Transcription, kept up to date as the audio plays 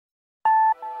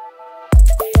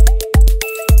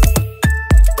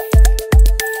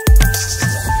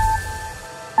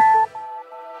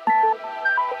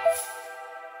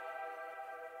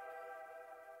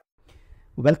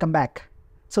Welcome back.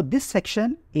 So this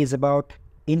section is about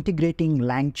integrating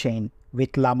LangChain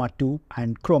with Llama 2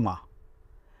 and Chroma.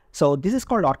 So this is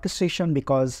called orchestration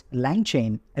because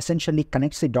LangChain essentially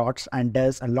connects the dots and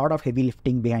does a lot of heavy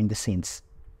lifting behind the scenes.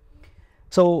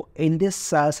 So in this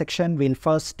section, we'll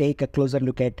first take a closer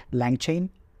look at LangChain,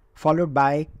 followed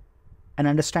by an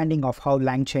understanding of how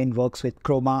LangChain works with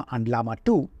Chroma and Llama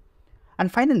 2.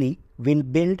 And finally, we'll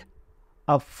build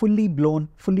a fully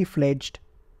fledged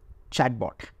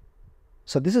chatbot.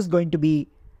 So this is going to be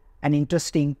an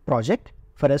interesting project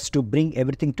for us to bring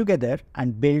everything together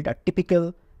and build a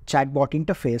typical chatbot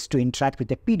interface to interact with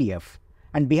a PDF.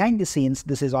 And behind the scenes,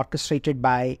 this is orchestrated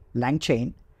by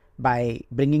LangChain by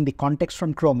bringing the context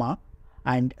from Chroma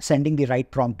and sending the right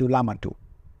prompt to Llama 2.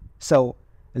 So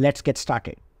let's get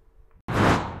started.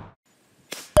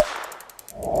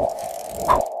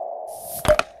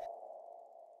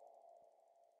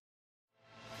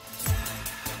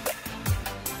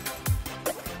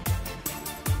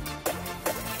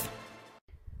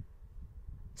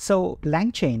 So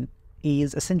LangChain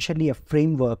is essentially a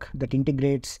framework that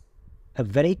integrates a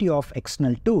variety of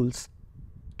external tools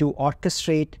to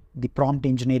orchestrate the prompt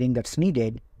engineering that's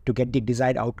needed to get the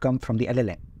desired outcome from the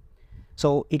LLM.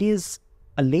 So it is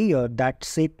a layer that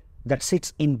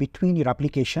sits in between your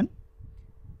application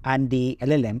and the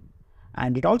LLM,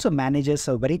 and it also manages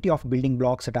a variety of building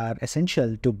blocks that are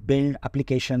essential to build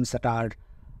applications that are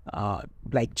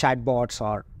like chatbots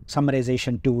or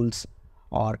summarization tools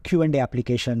or Q&A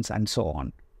applications and so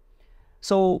on.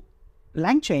 So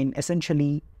LangChain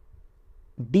essentially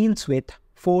deals with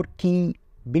 4 key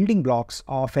building blocks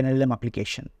of an LLM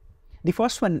application. The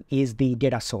first one is the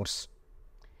data source.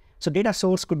 So data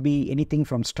source could be anything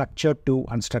from structured to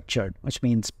unstructured, which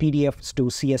means PDFs to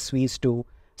CSVs to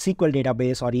SQL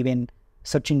database or even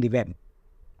searching the web.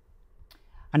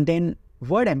 And then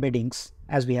word embeddings,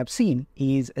 as we have seen,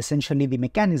 is essentially the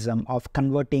mechanism of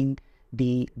converting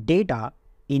the data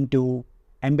into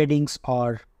embeddings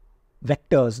or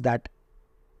vectors that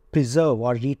preserve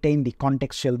or retain the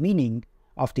contextual meaning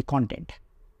of the content.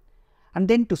 And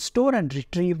then to store and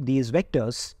retrieve these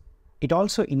vectors, it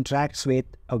also interacts with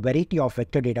a variety of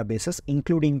vector databases,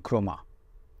 including Chroma.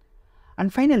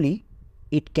 And finally,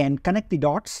 it can connect the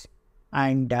dots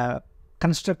and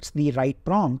constructs the right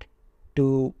prompt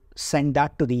to send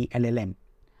that to the LLM.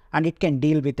 And it can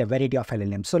deal with a variety of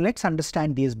LLMs. So let's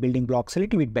understand these building blocks a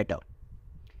little bit better.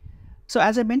 So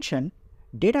as I mentioned,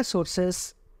 data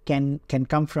sources can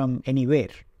come from anywhere.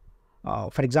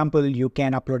 For example, you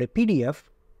can upload a PDF,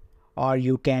 or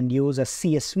you can use a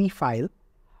CSV file,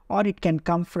 or it can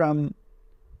come from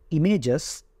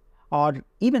images, or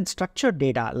even structured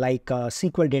data like a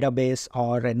SQL database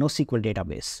or a NoSQL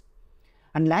database.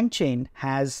 And LangChain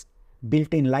has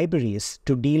built-in libraries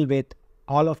to deal with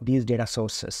all of these data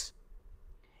sources.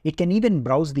 It can even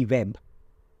browse the web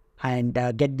and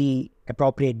get the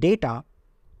appropriate data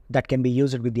that can be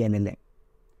used with the LLM.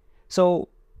 So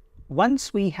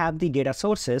once we have the data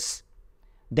sources,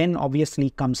 then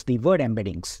obviously comes the word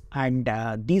embeddings. And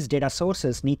these data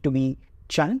sources need to be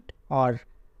chunked or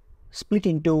split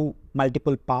into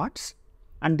multiple parts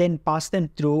and then pass them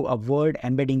through a word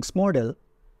embeddings model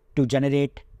to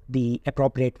generate the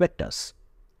appropriate vectors.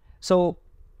 So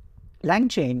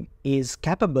LangChain is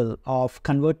capable of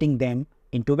converting them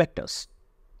into vectors.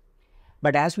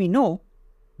 But as we know,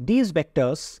 these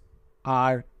vectors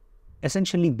are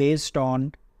essentially based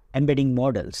on embedding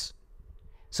models.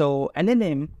 So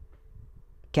LLM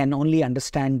can only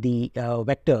understand the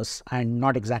vectors and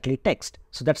not exactly text.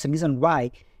 So that's the reason why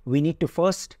we need to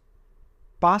first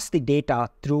pass the data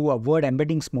through a word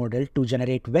embeddings model to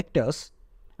generate vectors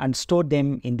and store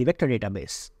them in the vector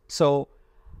database. So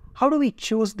how do we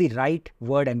choose the right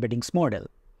word embeddings model?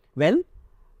 Well,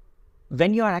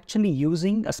 when you are actually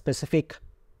using a specific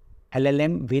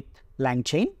LLM with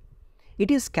LangChain,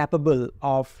 it is capable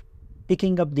of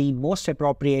picking up the most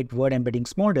appropriate word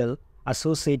embeddings model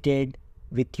associated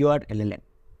with your LLM.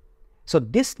 So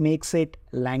this makes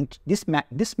LangChain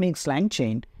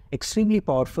extremely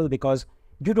powerful because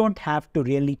you don't have to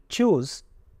really choose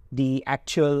the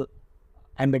actual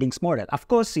embeddings model. Of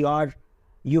course,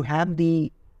 you have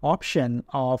the option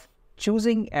of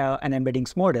choosing an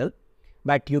embeddings model,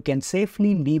 but you can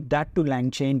safely leave that to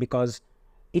LangChain because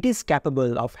it is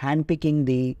capable of handpicking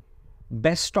the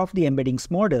best of the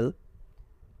embeddings model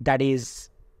that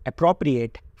is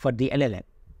appropriate for the LLM.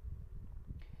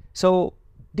 So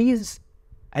these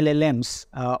LLMs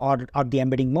or the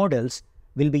embedding models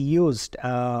will be used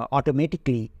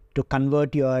automatically to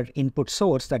convert your input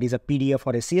source, that is a PDF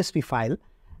or a CSV file,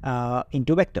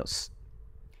 into vectors.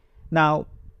 Now,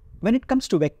 when it comes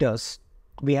to vectors,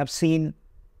 we have seen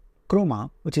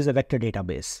Chroma, which is a vector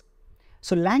database.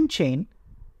 So LangChain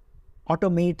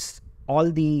automates all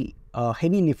the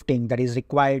heavy lifting that is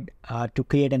required to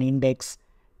create an index,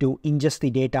 to ingest the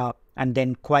data, and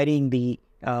then querying the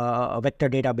vector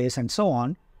database and so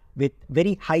on with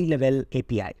very high-level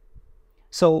API.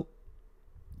 So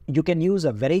you can use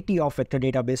a variety of vector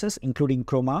databases, including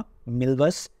Chroma,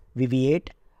 Milvus, VV8,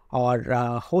 or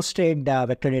hosted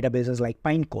vector databases like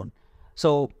Pinecone.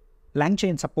 So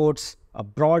LangChain supports a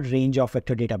broad range of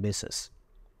vector databases.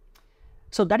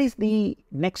 So that is the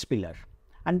next pillar.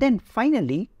 And then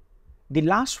finally, the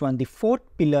last one, the fourth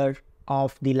pillar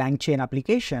of the LangChain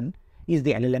application is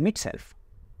the LLM itself.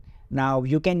 Now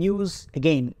you can use,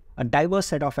 again, a diverse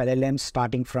set of LLMs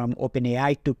starting from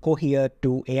OpenAI to Cohere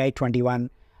to AI21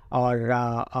 or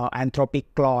Anthropic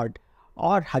Claude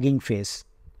or Hugging Face,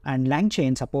 and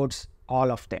LangChain supports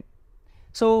all of them.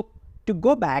 So to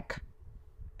go back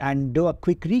and do a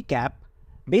quick recap,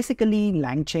 basically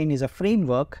LangChain is a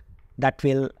framework that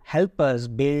will help us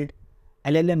build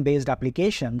LLM-based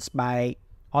applications by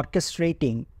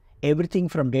orchestrating everything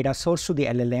from data source to the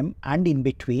LLM and in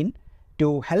between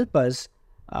to help us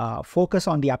focus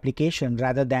on the application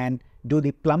rather than do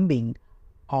the plumbing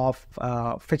of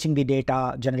fetching the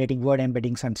data, generating word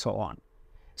embeddings, and so on.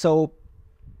 So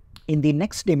in the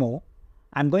next demo,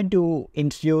 I'm going to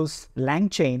introduce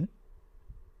LangChain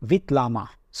with Llama.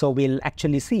 So we'll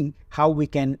actually see how we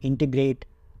can integrate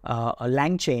a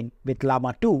LangChain with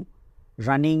Llama 2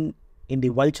 running in the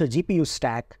Vultr GPU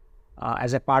stack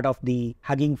as a part of the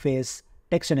Hugging Face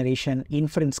text generation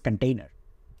inference container.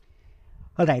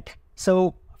 All right,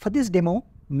 so for this demo,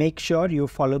 make sure you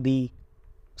follow the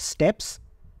steps.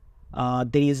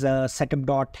 There is a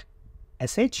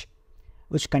setup.sh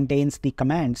which contains the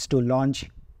commands to launch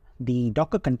the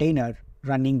Docker container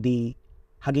running the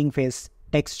Hugging Face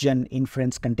text gen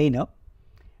inference container.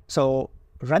 So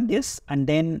run this, and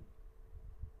then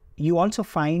you also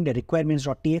find a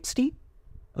requirements.txt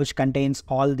which contains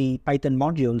all the Python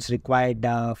modules required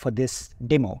for this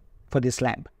demo, for this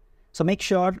lab. So make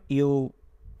sure you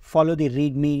follow the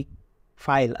README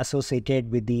file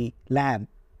associated with the lab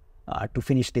to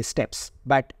finish these steps.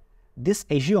 But this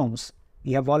assumes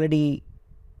you have already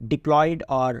deployed,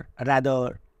 or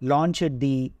rather launched,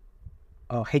 the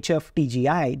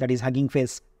HFTGI, that is Hugging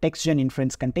Face text gen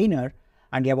inference container,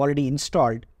 and you have already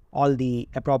installed all the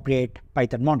appropriate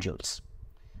Python modules.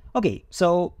 Okay,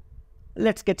 so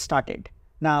let's get started.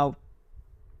 Now,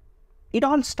 it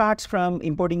all starts from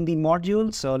importing the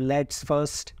module. So let's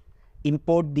first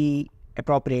import the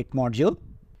appropriate module.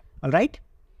 All right.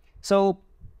 So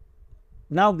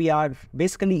now we are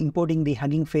basically importing the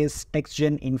Hugging Face text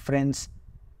gen inference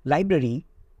library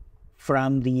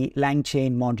from the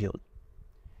LangChain module.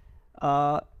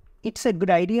 It's a good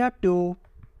idea to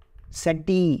set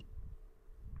the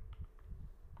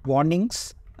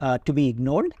warnings to be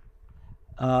ignored.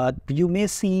 You may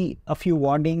see a few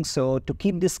warnings, so to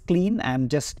keep this clean, I'm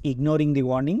just ignoring the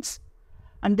warnings.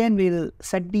 And then we'll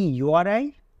set the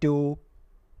URI to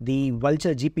the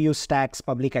Vultr GPU stack's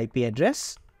public IP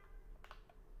address.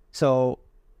 So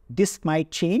this might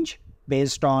change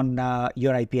based on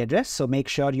your IP address, so make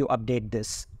sure you update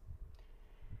this.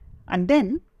 And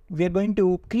then we're going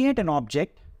to create an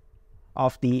object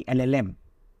of the LLM.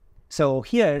 So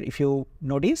here, if you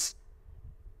notice,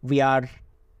 we are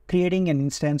creating an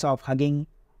instance of Hugging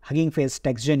Face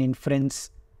text gen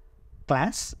inference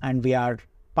class, and we are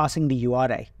passing the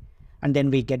URI, and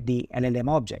then we get the LLM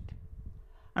object.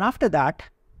 And after that,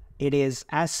 it is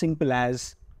as simple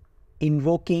as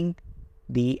invoking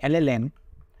the LLM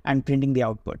and printing the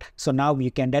output. So now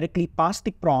you can directly pass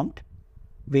the prompt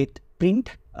with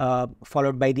print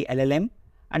followed by the LLM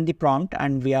and the prompt,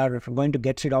 and we are going to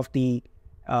get rid of the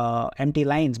empty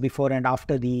lines before and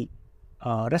after the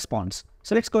response.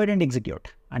 So let's go ahead and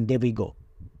execute, and there we go.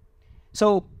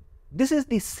 So this is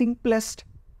the simplest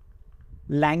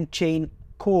LangChain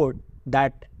code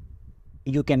that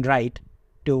you can write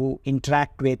to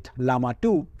interact with Llama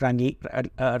 2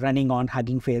 running on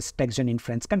Hugging Face text gen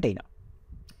inference container.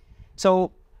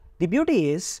 So the beauty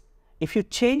is, if you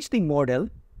change the model,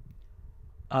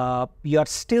 you are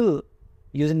still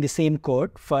using the same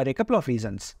code for a couple of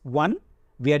reasons. One,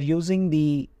 we are using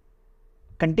the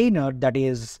container that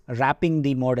is wrapping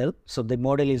the model, so the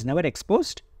model is never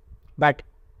exposed. But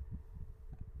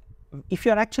if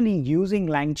you're actually using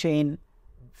LangChain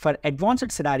for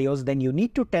advanced scenarios, then you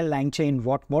need to tell LangChain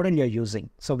what model you're using.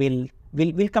 So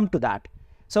we'll come to that.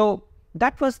 So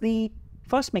that was the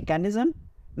first mechanism.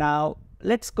 Now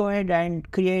let's go ahead and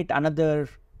create another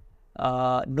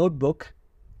notebook.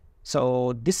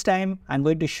 So this time I'm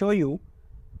going to show you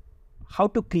how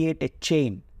to create a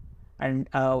chain. and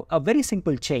a very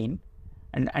simple chain,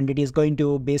 and it is going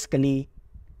to basically,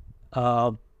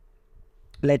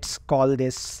 let's call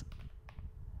this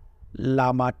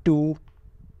Llama 2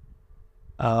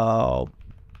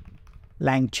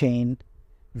 LangChain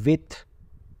with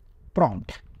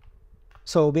prompt.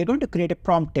 So we're going to create a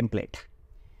prompt template.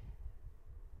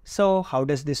 So how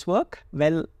does this work?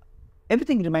 Well,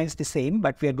 everything remains the same,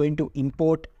 but we are going to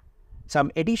import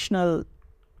some additional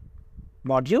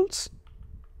modules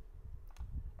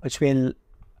which will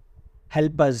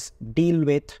help us deal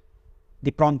with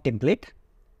the prompt template.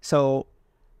 So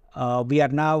we are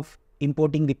now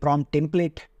importing the prompt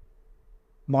template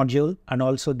module and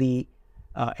also the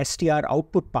str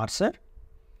output parser.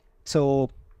 So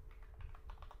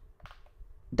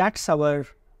that's our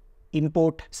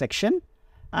import section,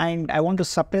 and I want to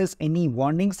suppress any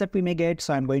warnings that we may get,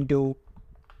 so I'm going to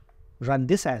run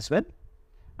this as well,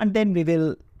 and then we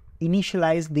will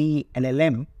initialize the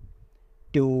LLM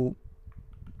to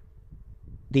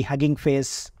the Hugging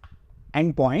Face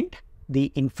endpoint,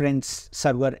 the inference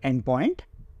server endpoint,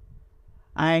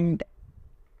 and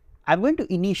I'm going to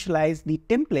initialize the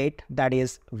template that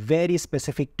is very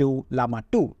specific to Llama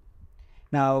 2.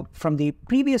 Now, from the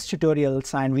previous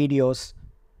tutorials and videos,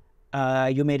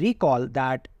 you may recall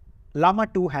that Llama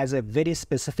 2 has a very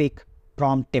specific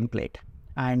prompt template,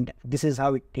 and this is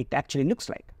how it actually looks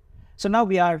like. So now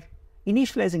we are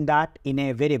initializing that in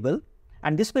a variable,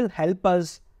 and this will help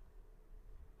us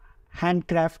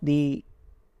handcraft the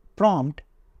prompt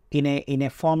in a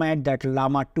format that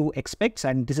Llama 2 expects,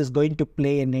 and this is going to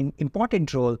play an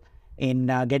important role in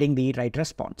getting the right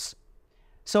response.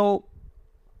 So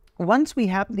once we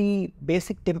have the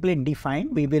basic template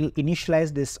defined, we will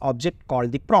initialize this object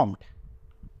called the prompt.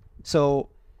 So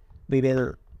we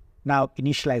will now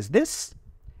initialize this,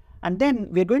 and then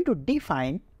we're going to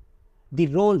define the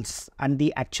roles and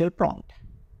the actual prompt.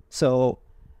 So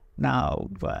now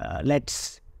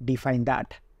let's define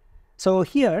that. So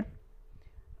here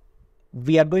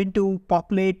we are going to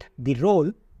populate the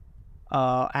role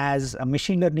as a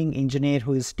machine learning engineer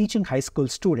who is teaching high school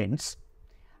students,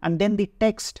 and then the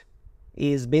text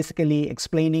is basically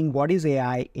explaining what is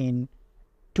AI in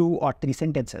 2 or 3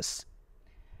 sentences.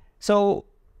 So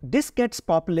this gets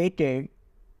populated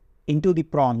into the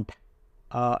prompt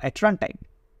at runtime.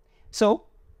 So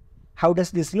how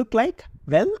does this look like?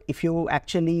 Well, if you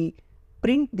actually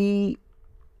print the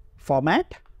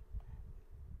format,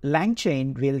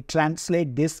 LangChain will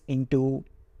translate this into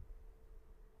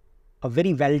a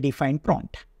very well-defined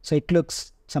prompt. So it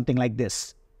looks something like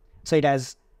this. So it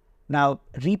has now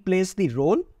replaced the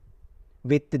role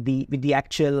with the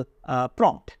actual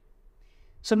prompt.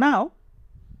 So now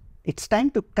it's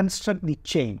time to construct the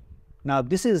chain. Now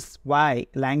this is why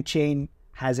LangChain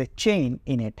has a chain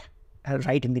in it,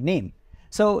 right in the name.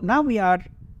 So now we are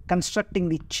constructing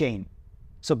the chain.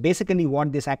 So basically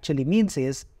what this actually means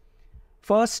is,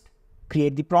 first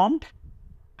create the prompt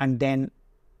and then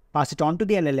pass it on to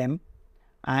the LLM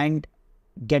and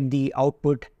get the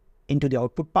output into the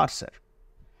output parser.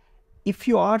 If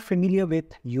you are familiar with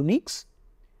Unix,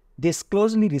 this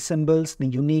closely resembles the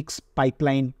Unix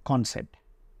pipeline concept,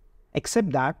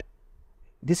 except that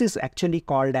this is actually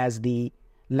called as the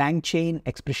LangChain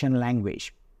expression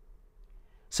language.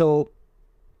 So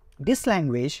this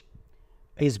language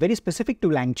is very specific to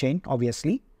LangChain,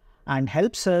 obviously, and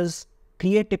helps us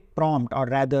create a prompt, or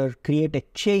rather create a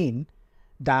chain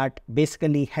that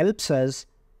basically helps us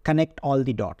connect all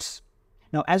the dots.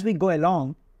 Now, as we go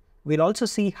along, we'll also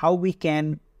see how we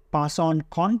can pass on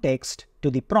context to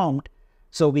the prompt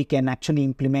so we can actually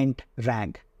implement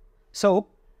RAG. So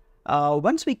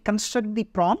once we construct the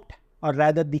prompt, or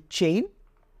rather the chain,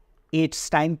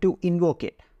 it's time to invoke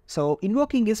it. So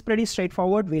invoking is pretty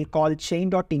straightforward. We'll call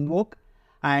chain.invoke,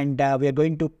 and we are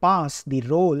going to pass the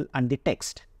role and the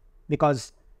text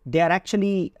because they are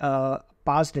actually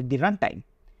passed at the runtime.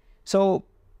 So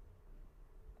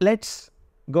let's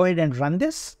go ahead and run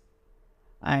this,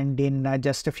 and in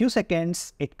just a few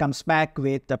seconds it comes back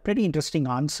with a pretty interesting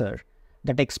answer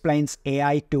that explains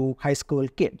AI to high school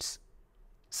kids.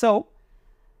 So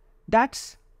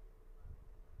that's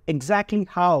exactly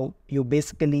how you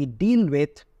basically deal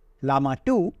with Llama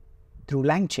 2 through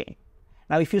LangChain.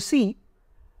 Now if you see,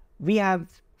 we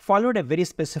have followed a very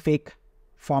specific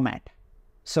format.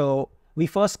 So we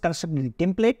first constructed the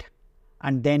template,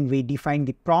 and then we defined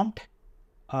the prompt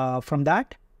from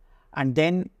that, and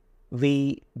then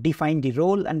we defined the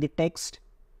role and the text,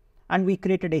 and we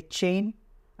created a chain,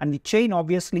 and the chain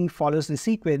obviously follows the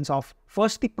sequence of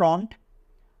first the prompt,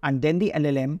 and then the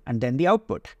LLM, and then the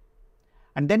output.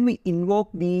 And then we invoke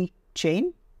the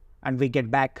chain, and we get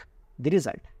back the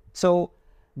result. So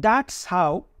that's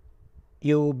how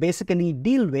you basically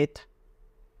deal with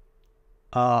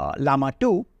Llama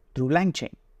 2 through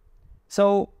LangChain.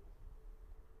 So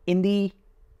in the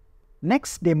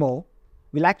next demo,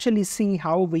 we'll actually see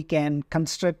how we can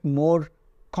construct more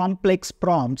complex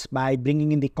prompts by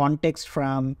bringing in the context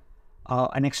from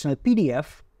an external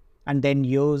PDF and then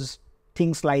use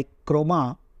things like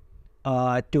Chroma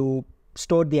to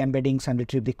store the embeddings and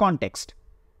retrieve the context.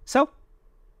 So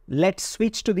let's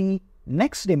switch to the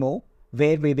next demo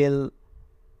where we will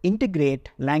integrate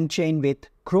LangChain with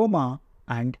Chroma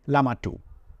and Llama 2.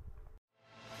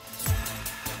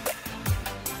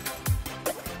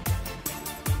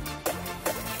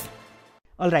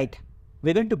 All right,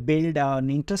 we're going to build an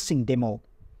interesting demo.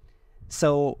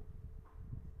 So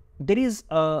there is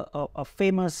a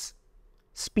famous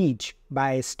speech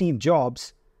by Steve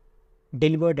Jobs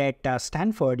delivered at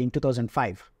Stanford in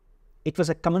 2005. It was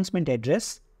a commencement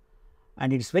address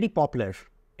and it's very popular.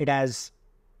 It has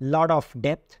a lot of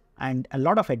depth and a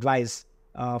lot of advice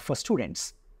for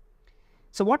students.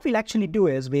 So what we'll actually do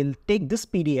is we'll take this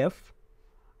PDF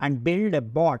and build a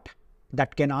bot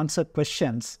that can answer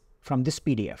questions from this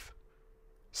PDF.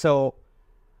 So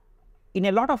in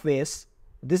a lot of ways,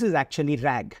 this is actually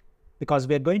RAG because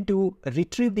we're going to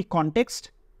retrieve the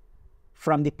context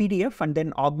from the PDF and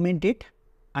then augment it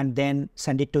and then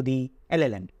send it to the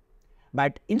LLM.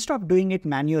 But instead of doing it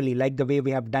manually like the way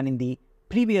we have done in the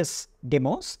previous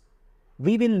demos,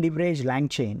 we will leverage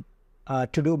LangChain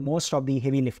to do most of the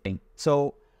heavy lifting.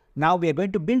 So now we are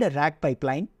going to build a RAG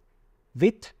pipeline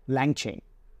with LangChain.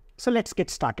 So let's get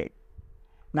started.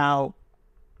 Now,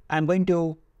 I'm going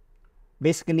to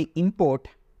basically import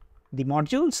the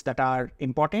modules that are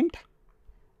important.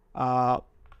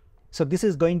 So this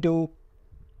is going to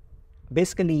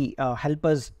basically help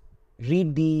us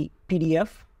read the PDF,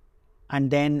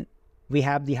 and then we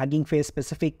have the Hugging Face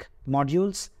specific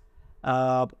modules,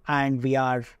 and we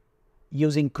are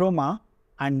using Chroma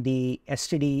and the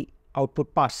std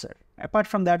output parser. Apart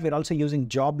from that, we're also using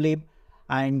joblib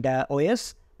and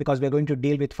OS, because we're going to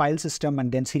deal with file system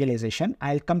and then serialization.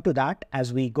 I'll come to that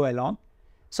as we go along.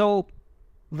 So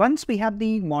once we have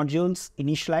the modules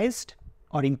initialized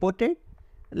or imported,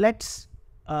 let's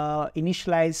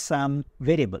initialize some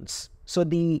variables. So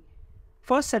the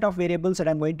first set of variables that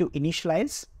I'm going to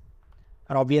initialize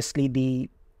are obviously the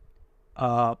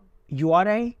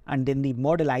URI and then the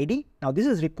model ID. Now this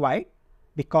is required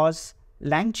because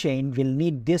LangChain will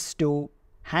need this to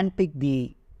handpick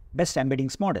the best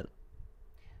embeddings model.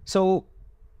 So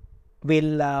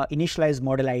we'll initialize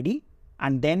model ID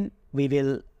and then we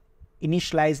will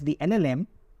initialize the LLM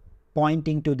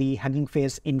pointing to the Hugging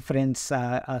Face inference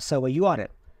server URL.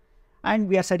 And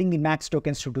we are setting the max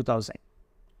tokens to 2000.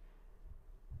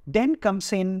 Then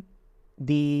comes in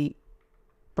the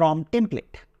prompt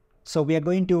template. So we are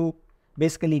going to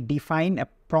basically define a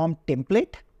prompt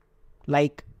template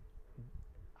like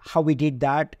how we did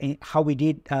that in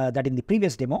the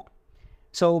previous demo.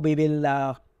 So we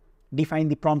will define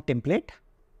the prompt template,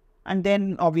 and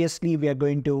then obviously we are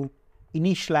going to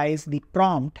initialize the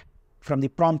prompt from the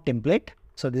prompt template.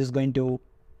 So this is going to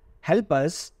help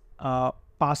us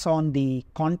pass on the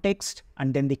context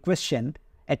and then the question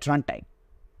at runtime.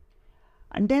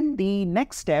 And then the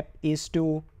next step is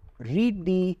to read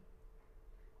the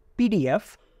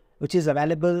PDF, which is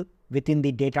available within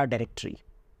the data directory.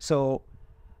 So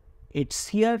it's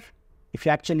here. If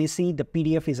you actually see, the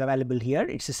PDF is available here.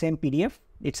 It's the same PDF.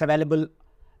 It's available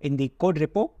in the code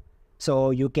repo.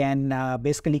 So you can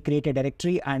basically create a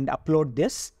directory and upload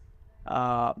this.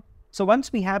 So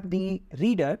once we have the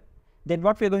reader, then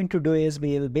what we're going to do is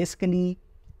we will basically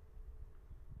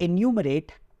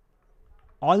enumerate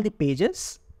all the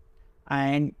pages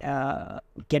and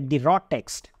get the raw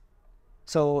text.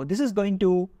 So this is going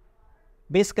to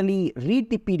basically read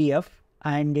the PDF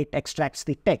and it extracts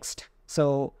the text.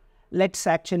 So let's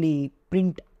actually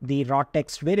print the raw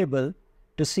text variable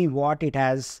to see what it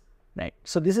has, right?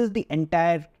 So this is the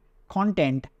entire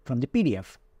content from the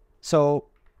PDF. So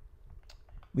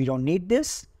we don't need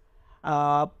this.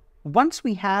 Once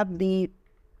we have the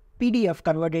PDF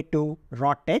converted to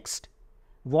raw text,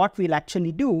 what we'll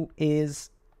actually do is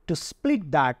to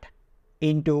split that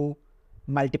into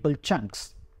multiple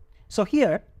chunks. So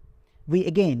here we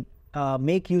again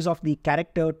make use of the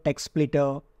character text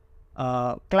splitter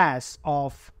class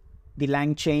of the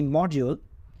LangChain module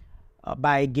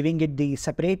by giving it the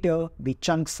separator, the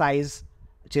chunk size,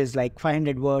 which is like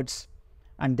 500 words,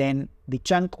 and then the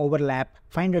chunk overlap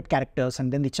 500 characters,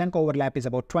 and then the chunk overlap is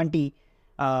about 20.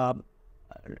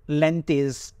 Length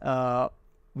is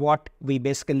what we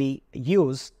basically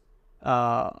use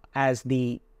as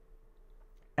the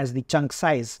chunk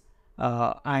size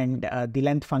and the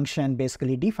length function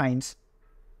basically defines.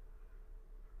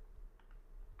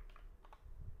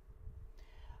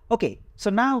 Okay, so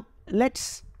now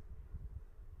let's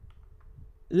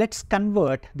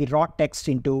convert the raw text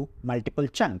into multiple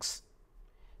chunks.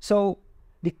 So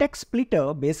the text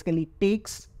splitter basically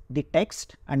takes the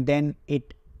text and then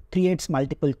it creates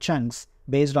multiple chunks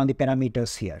based on the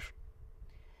parameters here.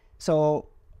 So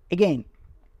again,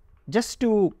 just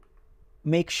to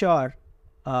make sure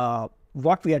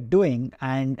what we are doing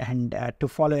and to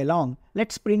follow along,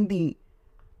 let's print the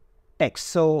text.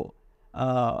 So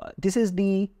this is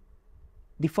the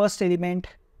first element.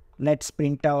 Let's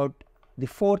print out the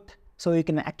fourth, so you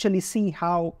can actually see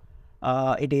how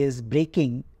it is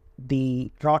breaking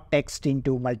the raw text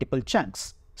into multiple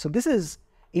chunks. So this is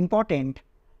important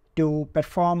to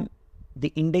perform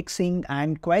the indexing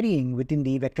and querying within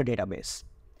the vector database.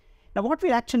 Now what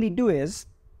we'll actually do is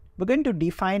we're going to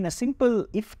define a simple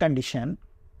if condition,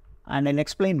 and I'll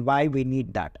explain why we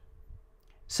need that.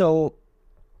 So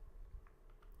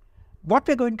what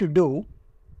we're going to do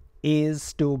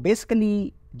is to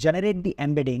basically generate the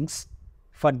embeddings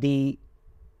for the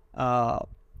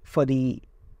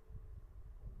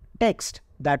text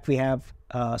that we have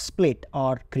split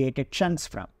or created chunks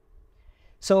from.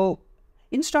 So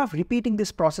instead of repeating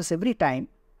this process every time,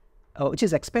 which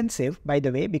is expensive by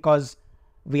the way, because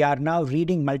we are now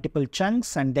reading multiple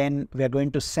chunks and then we are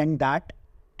going to send that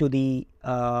to the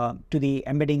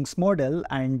embeddings model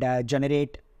and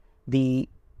generate the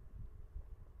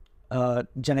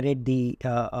embeddings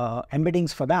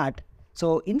for that.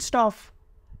 So instead of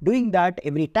doing that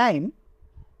every time,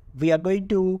 we are going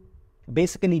to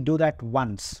basically do that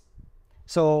once.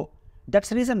 So that's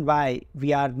the reason why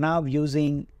we are now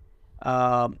using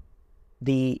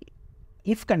the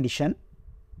if condition.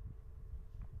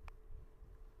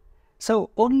 So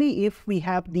only if we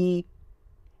have the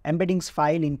embeddings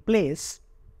file in place,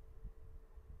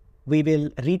 we will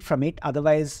read from it.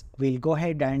 Otherwise, we'll go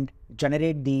ahead and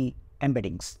generate the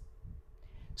embeddings.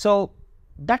 So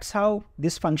that's how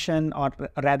this function, or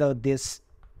rather this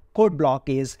code block,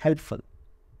 is helpful.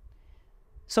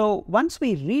 So once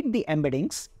we read the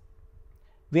embeddings,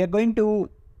 we are going to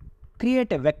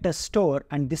create a vector store,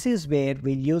 and this is where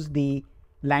we'll use the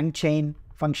LangChain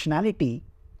functionality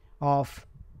of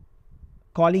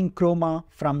calling Chroma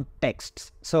from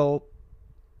texts. So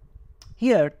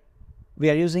here we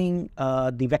are using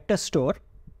the vector store,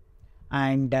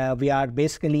 and we are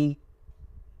basically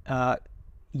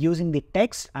using the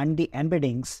text and the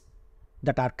embeddings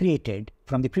that are created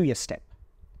from the previous step.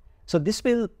 So this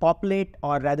will populate,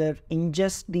 or rather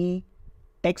ingest, the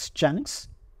text chunks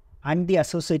and the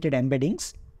associated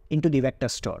embeddings into the vector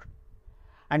store.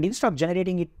 And instead of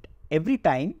generating it every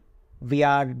time, we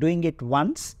are doing it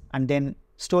once and then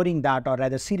storing that, or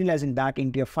rather serializing that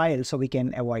into a file, so we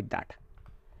can avoid that.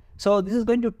 So this is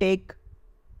going to take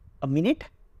a minute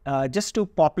just to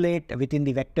populate within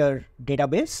the vector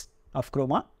database of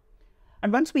Chroma.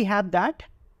 And once we have that,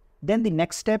 then the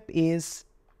next step is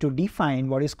to define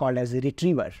what is called as a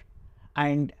retriever.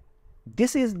 And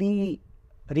this is the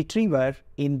retriever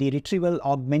in the retrieval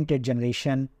augmented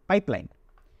generation pipeline.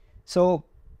 So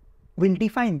we'll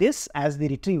define this as the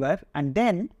retriever, and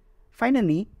then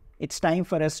finally it's time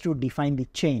for us to define the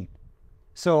chain.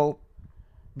 So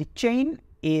the chain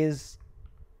is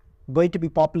going to be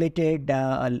populated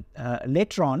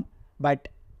later on, but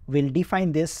we'll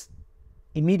define this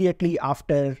immediately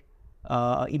after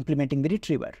implementing the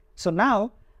retriever. So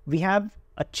now we have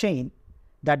a chain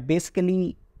that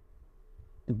basically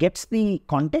gets the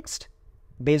context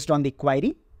based on the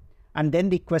query, and then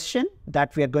the question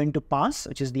that we are going to pass,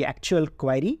 which is the actual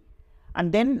query,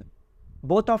 and then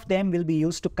both of them will be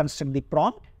used to construct the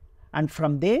prompt, and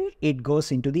from there it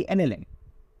goes into the NLM.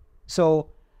 So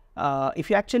if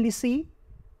you actually see,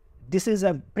 this is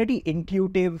a pretty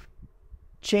intuitive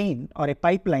chain or a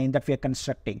pipeline that we are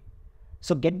constructing.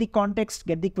 So get the context,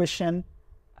 get the question,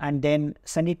 and then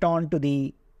send it on to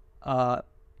the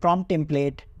prompt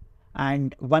template,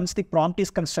 and once the prompt is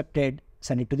constructed,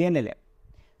 send it to the NLM.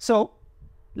 So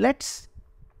let's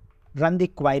run the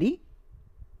query,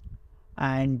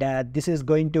 and this is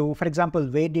going to, for example,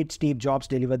 where did Steve Jobs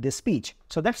deliver this speech?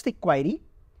 So that's the query.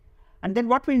 And then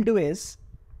what we'll do is,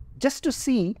 just to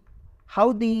see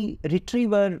how the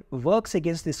retriever works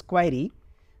against this query,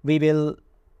 we will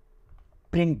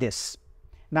print this.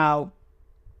 Now,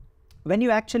 when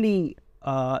you actually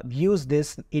use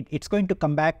this, it's going to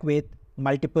come back with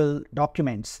multiple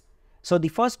documents. So the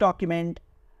first document,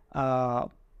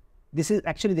 this is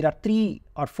actually, there are 3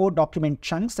 or 4 document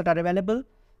chunks that are available.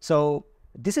 So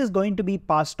this is going to be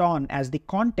passed on as the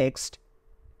context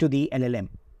to the LLM.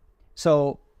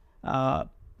 So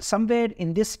somewhere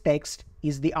in this text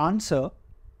is the answer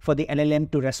for the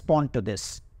LLM to respond to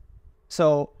this.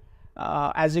 So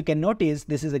as you can notice,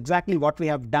 this is exactly what we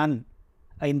have done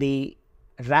in the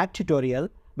RAG tutorial,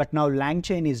 but now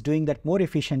LangChain is doing that more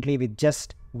efficiently with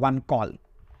just one call.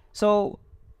 So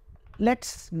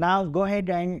let's now go ahead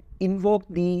and invoke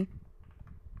the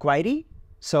query.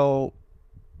 So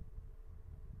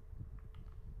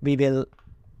we will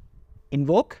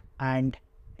invoke, and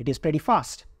it is pretty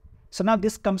fast. So now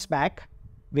this comes back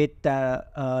with the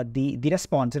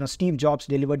response. Steve Jobs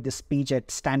delivered this speech at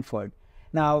Stanford.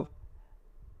 Now,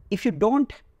 if you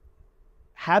don't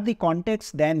have the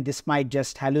context, then this might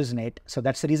just hallucinate. So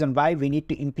that's the reason why we need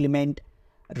to implement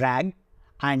RAG,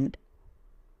 and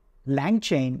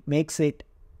LangChain makes it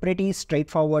pretty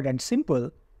straightforward and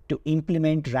simple to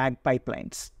implement RAG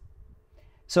pipelines.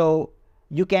 So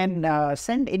you can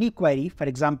send any query. For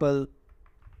example,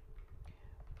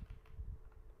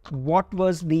 what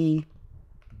was the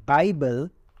Bible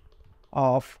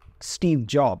of Steve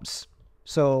Jobs?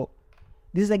 So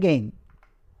this is again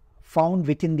found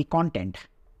within the content.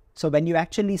 So when you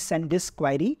actually send this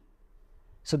query,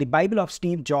 so the Bible of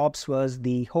Steve Jobs was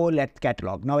the whole Earth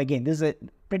catalog. Now again, this is a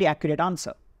pretty accurate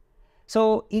answer.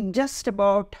 So in just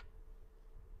about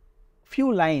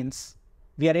few lines,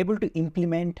 we are able to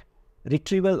implement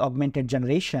retrieval augmented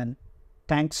generation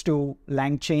thanks to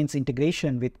LangChain's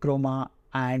integration with Chroma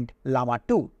and Llama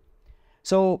 2.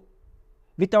 So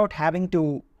without having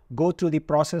to go through the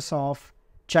process of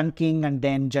chunking and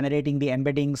then generating the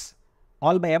embeddings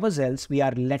all by ourselves, we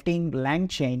are letting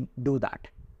LangChain do that.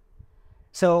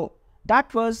 So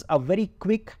that was a very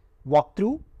quick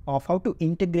walkthrough of how to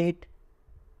integrate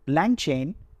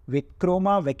LangChain with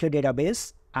Chroma vector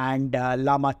database and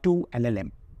Llama 2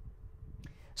 LLM.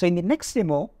 So in the next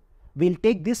demo, we'll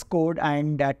take this code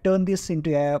and turn this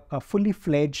into a fully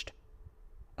fledged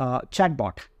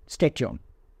chatbot. Stay tuned.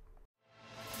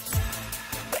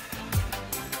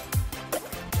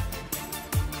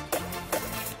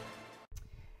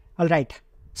 All right.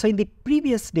 So in the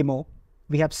previous demo,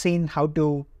 we have seen how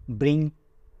to bring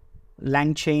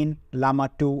LangChain, Llama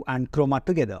 2, and Chroma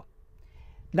together.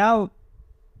 Now,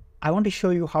 I want to show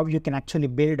you how you can actually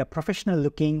build a professional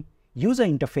looking user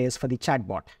interface for the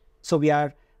chatbot. So we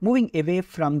are moving away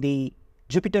from the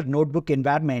Jupyter Notebook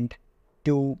environment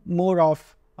to more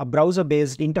of a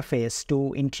browser-based interface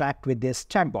to interact with this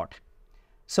chatbot.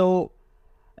 So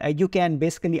you can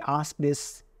basically ask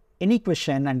this any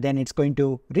question, and then it's going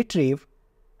to retrieve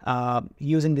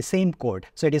using the same code.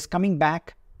 So it is coming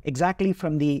back exactly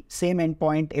from the same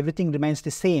endpoint. Everything remains the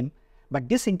same, but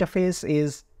this interface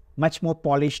is much more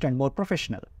polished and more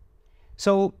professional.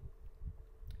 So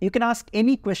you can ask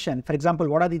any question. For example,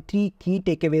 what are the 3 key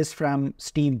takeaways from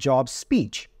Steve Jobs'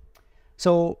 speech?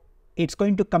 So it's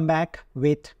going to come back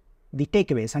with the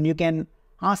takeaways, and you can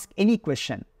ask any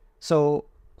question. So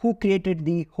who created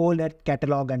the whole Earth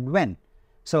catalog and when?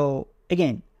 So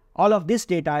again, all of this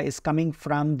data is coming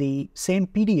from the same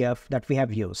PDF that we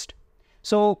have used.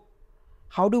 So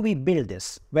how do we build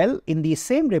this? Well, in the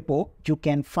same repo, you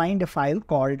can find a file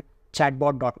called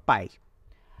chatbot.py.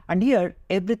 And here,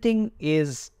 everything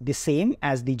is the same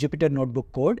as the Jupyter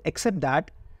Notebook code, except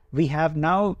that we have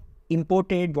now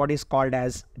imported what is called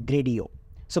as Gradio.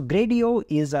 So Gradio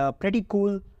is a pretty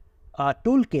cool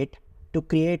toolkit to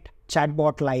create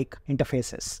chatbot-like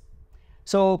interfaces.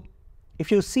 So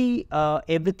if you see,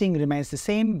 everything remains the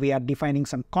same. We are defining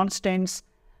some constants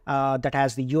that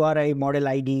has the URI, model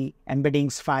ID,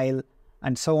 embeddings file,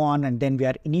 and so on. And then we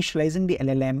are initializing the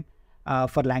LLM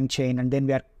for LangChain, and then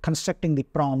we are constructing the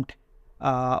prompt,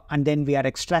 and then we are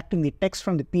extracting the text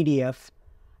from the PDF.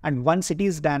 And once it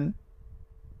is done,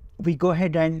 we go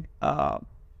ahead and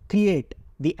create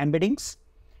the embeddings,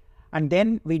 and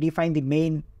then we define the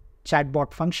main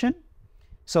chatbot function.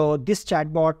 So this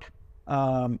chatbot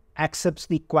accepts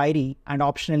the query and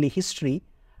optionally history,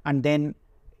 and then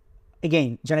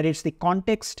again generates the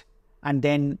context, and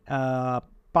then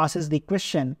passes the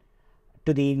question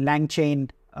to the LangChain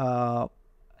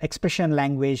expression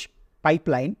language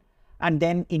pipeline, and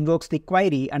then invokes the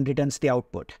query and returns the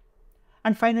output.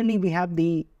 And finally, we have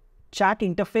the chat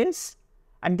interface,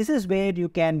 and this is where you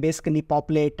can basically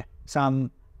populate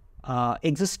some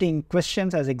existing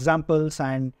questions as examples,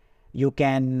 and you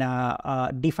can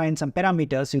define some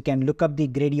parameters. You can look up the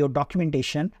Gradio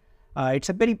documentation. It's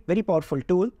a very, very powerful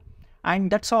tool.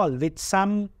 And that's all. With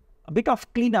a bit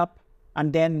of cleanup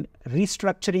and then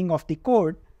restructuring of the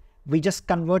code, we just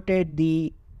converted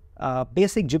the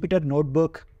basic Jupyter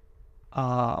Notebook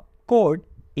code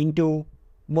into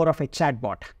more of a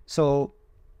chatbot. So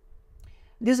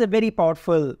this is a very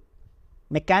powerful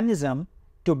mechanism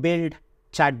to build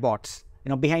chatbots.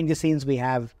 Behind the scenes, we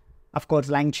have, of course,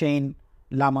 LangChain,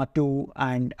 Llama 2,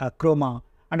 and Chroma,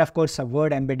 and of course, a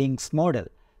word embeddings model.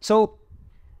 So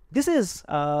this is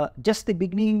just the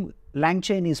beginning.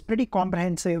 LangChain is pretty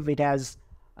comprehensive. It has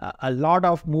a lot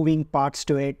of moving parts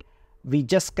to it. We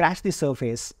just scratched the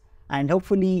surface, and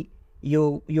hopefully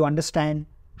you understand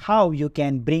how you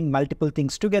can bring multiple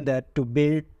things together to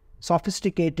build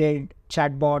sophisticated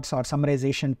chatbots or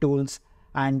summarization tools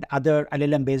and other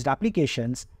LLM-based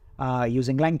applications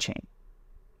using LangChain.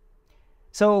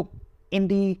 So in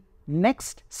the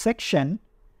next section,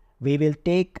 we will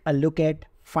take a look at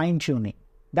fine-tuning.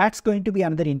 That's going to be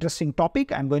another interesting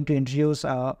topic. I'm going to introduce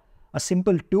a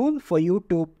simple tool for you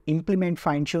to implement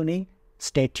fine-tuning.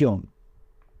 Stay tuned.